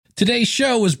Today's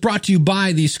show is brought to you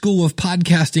by the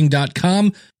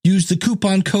schoolofpodcasting.com. Use the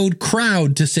coupon code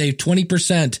CROWD to save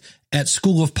 20% at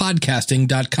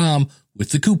schoolofpodcasting.com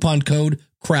with the coupon code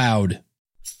CROWD.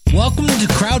 Welcome to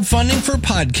Crowdfunding for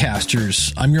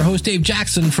Podcasters. I'm your host, Dave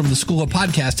Jackson from the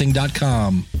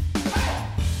schoolofpodcasting.com.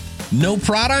 No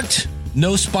product,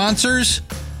 no sponsors,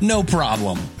 no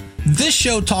problem. This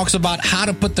show talks about how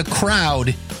to put the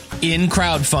crowd in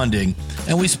crowdfunding,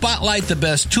 and we spotlight the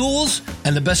best tools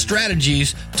and the best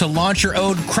strategies to launch your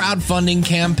own crowdfunding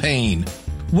campaign.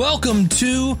 Welcome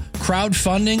to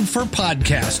Crowdfunding for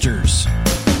Podcasters.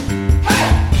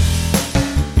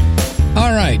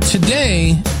 All right,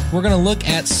 today we're going to look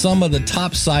at some of the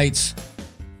top sites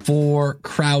for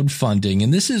crowdfunding,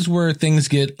 and this is where things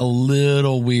get a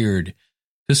little weird.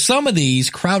 Because some of these,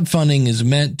 crowdfunding is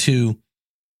meant to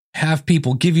have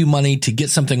people give you money to get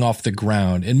something off the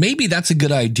ground. And maybe that's a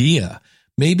good idea.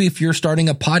 Maybe if you're starting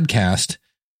a podcast,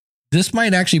 this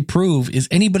might actually prove, is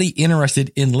anybody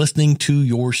interested in listening to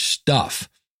your stuff?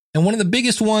 And one of the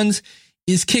biggest ones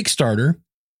is Kickstarter.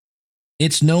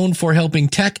 It's known for helping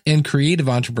tech and creative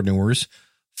entrepreneurs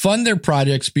fund their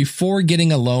projects before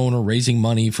getting a loan or raising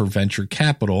money for venture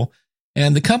capital.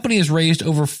 And the company has raised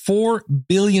over $4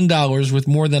 billion with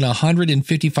more than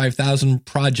 155,000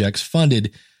 projects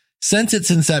funded since its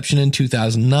inception in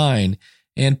 2009.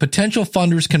 And potential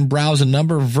funders can browse a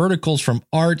number of verticals from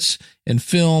arts and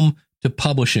film to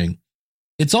publishing.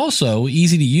 It's also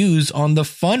easy to use on the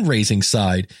fundraising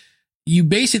side. You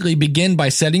basically begin by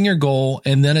setting your goal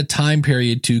and then a time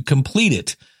period to complete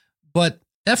it. But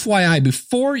FYI,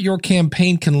 before your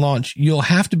campaign can launch, you'll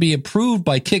have to be approved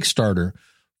by Kickstarter.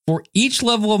 For each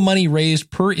level of money raised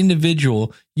per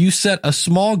individual, you set a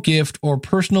small gift or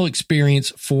personal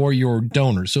experience for your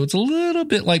donors. So it's a little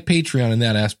bit like Patreon in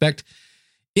that aspect.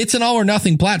 It's an all or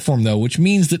nothing platform, though, which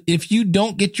means that if you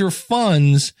don't get your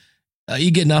funds,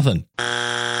 you get nothing.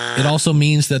 It also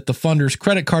means that the funder's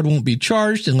credit card won't be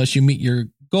charged unless you meet your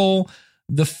goal.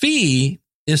 The fee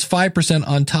is 5%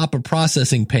 on top of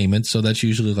processing payments, so that's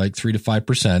usually like 3 to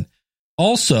 5%.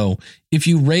 Also, if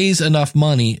you raise enough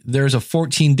money, there's a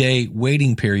 14-day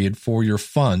waiting period for your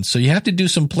funds. So you have to do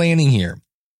some planning here.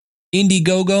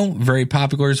 Indiegogo, very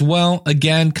popular as well.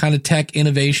 Again, kind of tech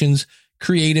innovations,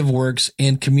 creative works,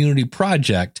 and community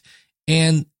project.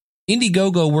 And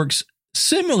Indiegogo works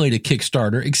similarly to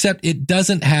Kickstarter, except it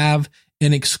doesn't have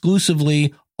an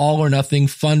exclusively all or nothing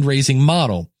fundraising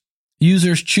model.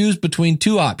 Users choose between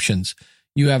two options.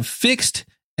 You have fixed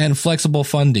and flexible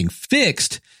funding.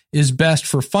 Fixed is best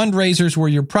for fundraisers where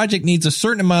your project needs a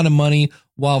certain amount of money,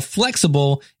 while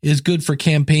flexible is good for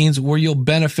campaigns where you'll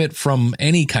benefit from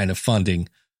any kind of funding.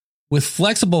 With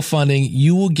flexible funding,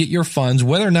 you will get your funds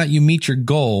whether or not you meet your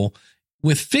goal.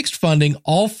 With fixed funding,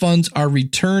 all funds are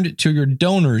returned to your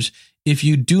donors if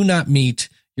you do not meet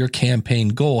your campaign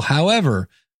goal. However,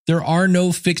 there are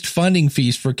no fixed funding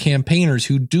fees for campaigners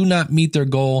who do not meet their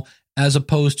goal, as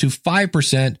opposed to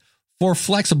 5% for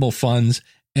flexible funds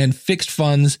and fixed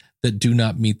funds that do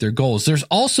not meet their goals. There's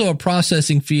also a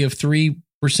processing fee of 3%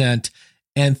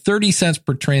 and 30 cents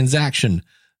per transaction.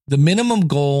 The minimum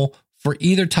goal for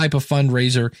either type of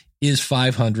fundraiser is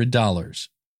 $500.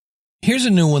 Here's a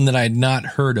new one that I had not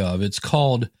heard of. It's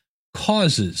called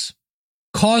Causes.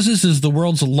 Causes is the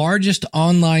world's largest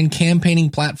online campaigning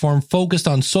platform focused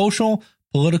on social,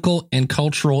 political, and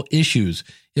cultural issues.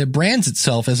 It brands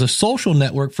itself as a social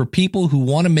network for people who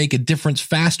want to make a difference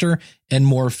faster and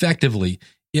more effectively.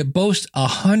 It boasts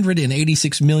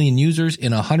 186 million users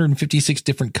in 156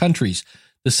 different countries.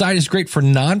 The site is great for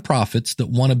nonprofits that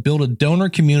want to build a donor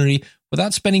community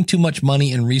without spending too much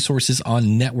money and resources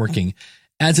on networking.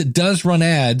 As it does run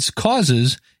ads,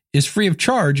 Causes is free of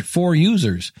charge for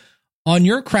users. On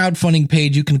your crowdfunding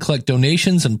page, you can collect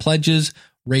donations and pledges,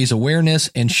 raise awareness,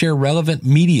 and share relevant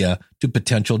media to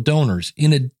potential donors.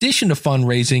 In addition to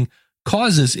fundraising,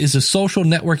 Causes is a social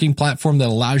networking platform that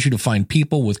allows you to find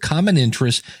people with common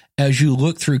interests as you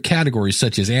look through categories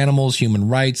such as animals, human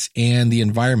rights, and the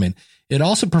environment. It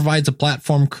also provides a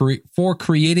platform for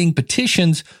creating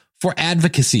petitions for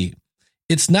advocacy.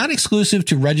 It's not exclusive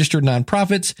to registered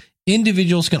nonprofits.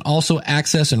 Individuals can also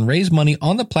access and raise money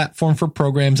on the platform for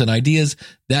programs and ideas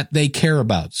that they care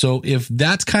about. So if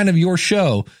that's kind of your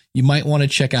show, you might want to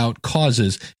check out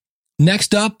Causes.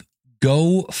 Next up,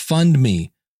 GoFundMe.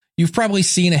 You've probably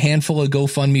seen a handful of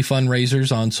GoFundMe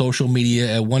fundraisers on social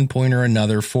media at one point or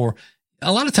another. For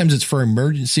a lot of times it's for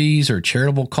emergencies or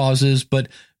charitable causes, but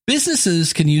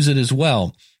businesses can use it as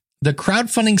well. The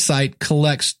crowdfunding site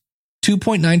collects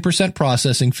 2.9%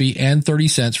 processing fee and 30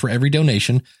 cents for every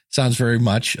donation. Sounds very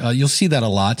much. You'll see that a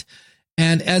lot.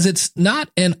 And as it's not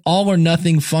an all or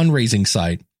nothing fundraising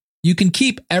site, You can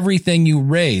keep everything you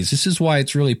raise. This is why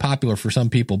it's really popular for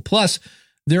some people. Plus,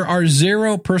 there are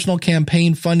 0 personal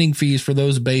campaign funding fees for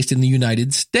those based in the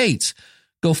United States.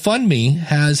 GoFundMe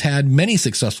has had many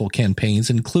successful campaigns,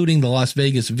 including the Las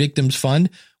Vegas Victims Fund,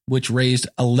 which raised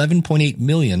 $11.8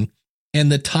 million,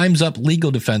 and the Time's Up Legal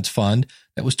Defense Fund,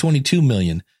 that was $22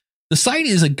 million. The site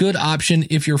is a good option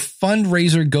if your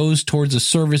fundraiser goes towards a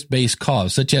service-based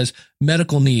cause, such as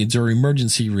medical needs or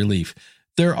emergency relief.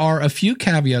 There are a few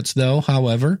caveats, though,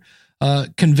 however.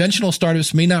 Conventional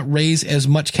startups may not raise as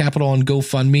much capital on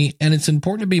GoFundMe, and it's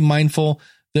important to be mindful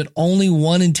that only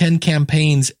 1 in 10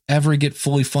 campaigns ever get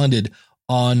fully funded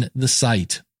on the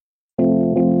site.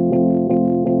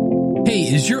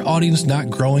 Hey, is your audience not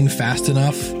growing fast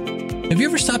enough? Have you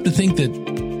ever stopped to think that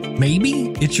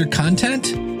maybe it's your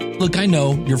content? Look, I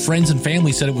know your friends and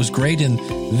family said it was great, and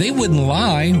they wouldn't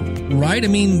lie, right? I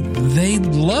mean, they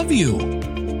love you.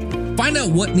 Find out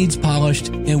what needs polished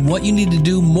and what you need to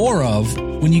do more of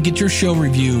when you get your show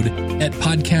reviewed at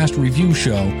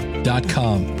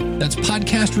podcastreviewshow.com. That's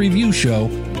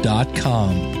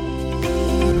podcastreviewshow.com.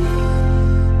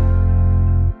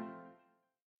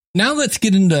 Now let's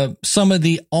get into some of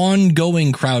the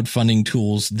ongoing crowdfunding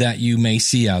tools that you may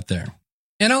see out there.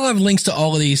 And I'll have links to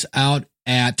all of these out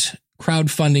at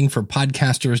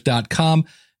crowdfundingforpodcasters.com.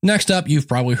 Next up, you've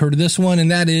probably heard of this one,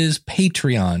 and that is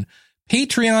Patreon.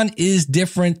 Patreon is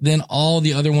different than all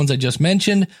the other ones I just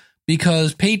mentioned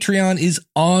because Patreon is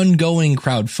ongoing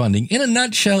crowdfunding. In a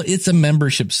nutshell, it's a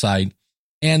membership site,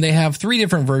 and they have 3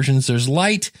 different versions. There's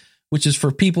Lite, which is for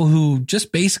people who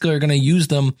just basically are going to use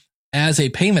them as a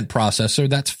payment processor.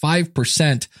 That's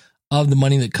 5% of the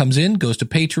money that comes in goes to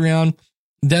Patreon.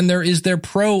 Then there is their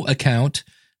Pro account.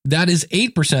 That is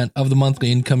 8% of the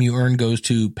monthly income you earn goes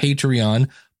to Patreon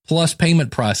plus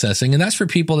payment processing. And that's for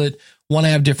people that want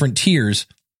to have different tiers.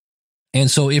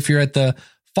 And so if you're at the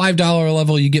 $5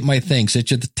 level, you get my thanks. If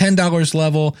you're at the $10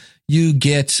 level, you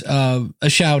get a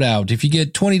shout out. If you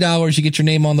get $20, you get your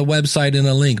name on the website and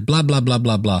a link, blah, blah, blah,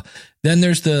 blah, blah. Then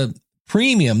there's the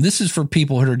premium. This is for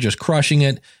people who are just crushing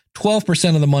it.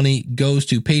 12% of the money goes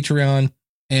to Patreon,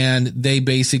 and they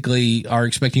basically are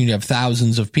expecting you to have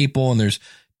thousands of people, and there's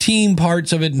team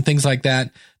parts of it and things like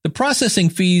that. The processing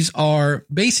fees are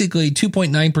basically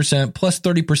 2.9% plus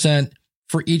 30%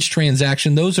 for each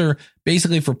transaction. Those are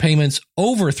basically for payments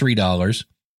over $3.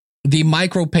 The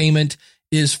micro payment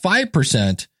is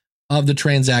 5% of the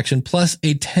transaction plus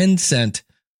a 10-cent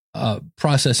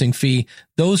processing fee.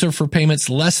 Those are for payments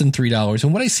less than $3.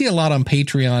 And what I see a lot on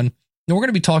Patreon, and we're going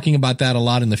to be talking about that a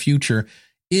lot in the future,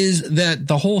 is that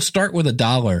the whole start with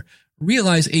 $1.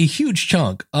 Realize a huge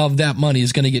chunk of that money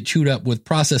is going to get chewed up with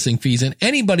processing fees, and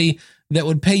anybody that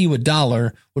would pay you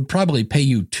 $1 would probably pay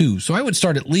you $2. So I would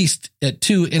start at least at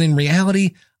 $2. And in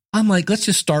reality, I'm like, let's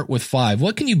just start with $5.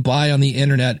 What can you buy on the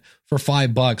internet for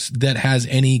 $5 that has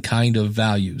any kind of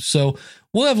value? So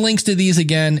we'll have links to these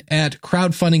again at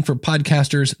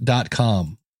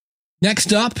crowdfundingforpodcasters.com.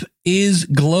 Next up is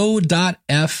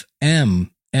glow.fm.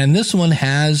 And this one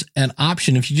has an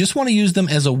option. If you just want to use them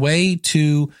as a way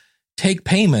to take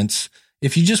payments,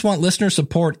 if you just want listener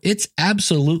support, it's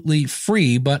absolutely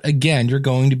free. But again, you're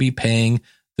going to be paying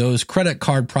those credit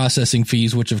card processing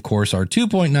fees, which of course are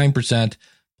 2.9%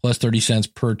 plus 30 cents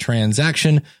per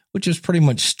transaction, which is pretty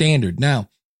much standard. Now,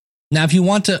 if you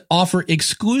want to offer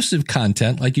exclusive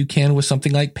content like you can with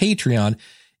something like Patreon,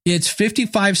 it's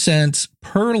 55 cents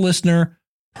per listener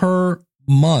per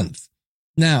month.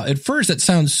 Now, at first, that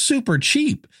sounds super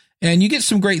cheap, and you get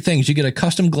some great things. You get a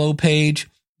custom Glow page.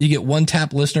 You get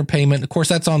one-tap listener payment. Of course,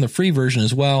 that's on the free version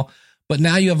as well. But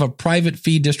now you have a private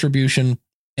feed distribution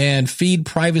and feed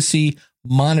privacy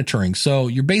monitoring. So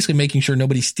you're basically making sure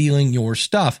nobody's stealing your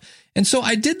stuff. And so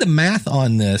I did the math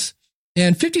on this,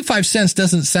 and 55 cents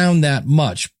doesn't sound that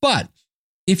much. But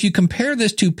if you compare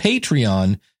this to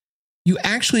Patreon, you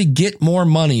actually get more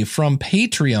money from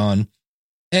Patreon.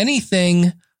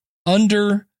 Anything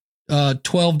under $12.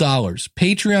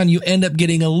 Patreon, you end up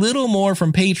getting a little more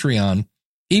from Patreon,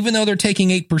 even though they're taking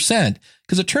 8%,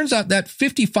 because it turns out that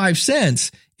 55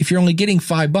 cents, if you're only getting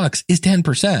 $5, is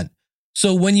 10%.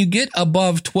 So when you get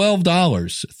above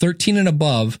 $12, 13 and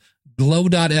above,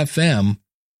 glow.fm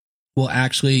will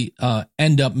actually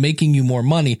end up making you more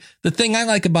money. The thing I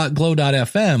like about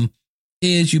glow.fm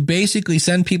is you basically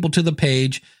send people to the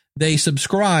page, they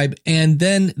subscribe, and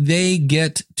then they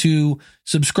get to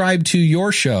subscribe to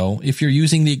your show if you're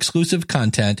using the exclusive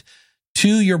content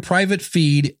to your private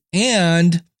feed,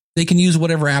 and they can use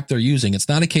whatever app they're using. It's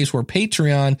not a case where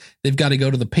Patreon, they've got to go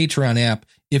to the Patreon app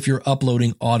if you're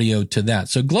uploading audio to that.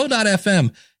 So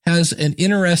glow.fm has an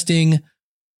interesting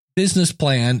business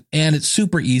plan, and it's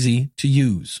super easy to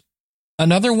use.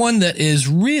 Another one that is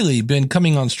really been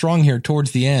coming on strong here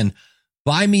towards the end,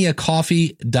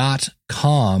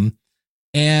 buymeacoffee.com.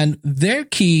 And their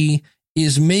key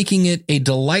is making it a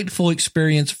delightful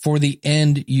experience for the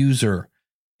end user.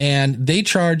 And they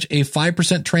charge a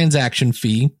 5% transaction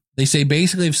fee. They say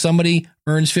basically if somebody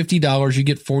earns $50, you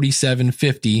get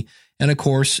 $47.50. And of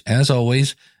course, as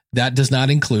always, that does not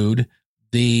include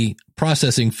the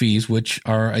processing fees, which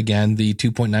are, again, the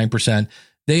 2.9%.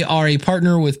 They are a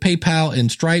partner with PayPal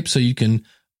and Stripe, so you can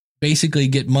basically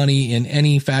get money in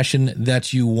any fashion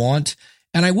that you want.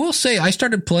 And I will say, I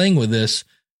started playing with this.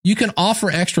 You can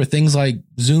offer extra things like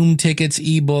Zoom tickets,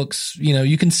 ebooks.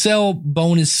 You can sell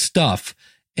bonus stuff.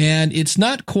 And it's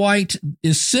not quite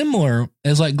as similar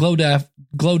as like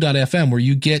Glow.fm, where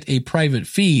you get a private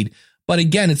feed. But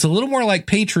again, it's a little more like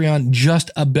Patreon,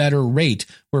 just a better rate,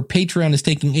 where Patreon is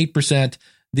taking 8%.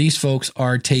 These folks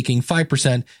are taking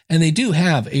 5%, and they do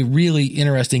have a really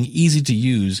interesting, easy to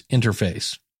use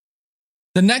interface.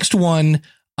 The next one,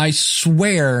 I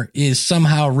swear, is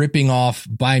somehow ripping off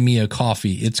Buy Me a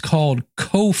Coffee. It's called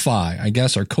Ko-Fi, I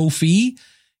guess, or Ko-Fi,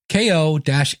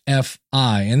 Ko-Fi.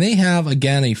 And they have,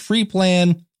 again, a free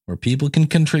plan where people can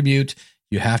contribute.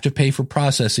 You have to pay for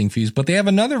processing fees, but they have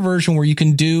another version where you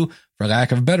can do, for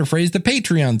lack of a better phrase, the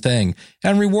Patreon thing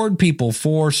and reward people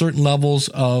for certain levels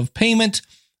of payment.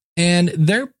 And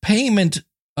their payment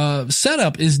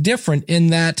setup is different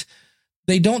in that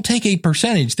they don't take a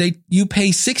percentage. You pay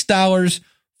 $6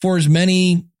 for as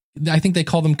many, I think they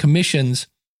call them commissions,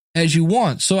 as you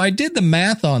want. So I did the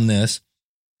math on this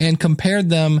and compared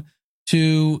them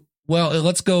to, well,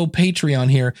 let's go Patreon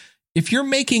here. If you're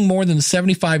making more than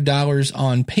 $75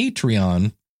 on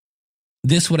Patreon,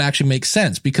 this would actually make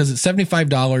sense, because at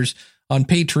 $75 on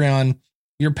Patreon,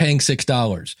 you're paying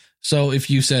 $6. So if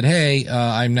you said, hey,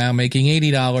 I'm now making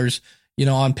 $80,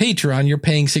 on Patreon, you're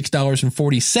paying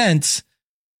 $6.40.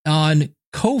 On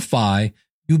Ko-Fi,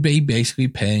 you'd be basically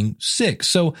paying $6.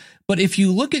 So, but if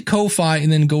you look at Ko-Fi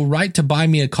and then go right to Buy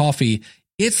Me a Coffee,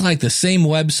 it's like the same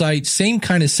website, same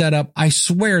kind of setup. I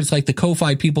swear it's like the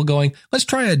Ko-Fi people going, let's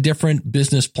try a different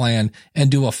business plan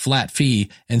and do a flat fee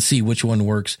and see which one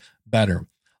works better.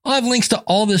 I'll have links to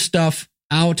all this stuff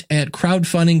out at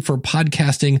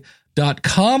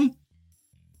crowdfundingforpodcasting.com.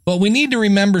 But we need to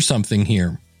remember something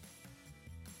here.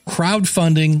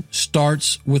 Crowdfunding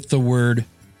starts with the word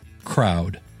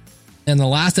crowd. In the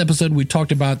last episode, we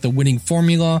talked about the winning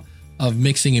formula of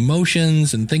mixing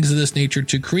emotions and things of this nature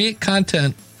to create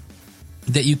content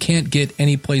that you can't get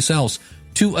anyplace else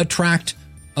to attract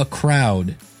a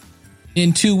crowd.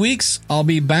 In 2 weeks, I'll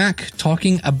be back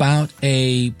talking about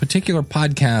a particular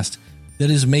podcast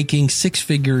that is making six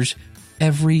figures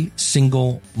every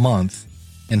single month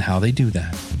and how they do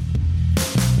that.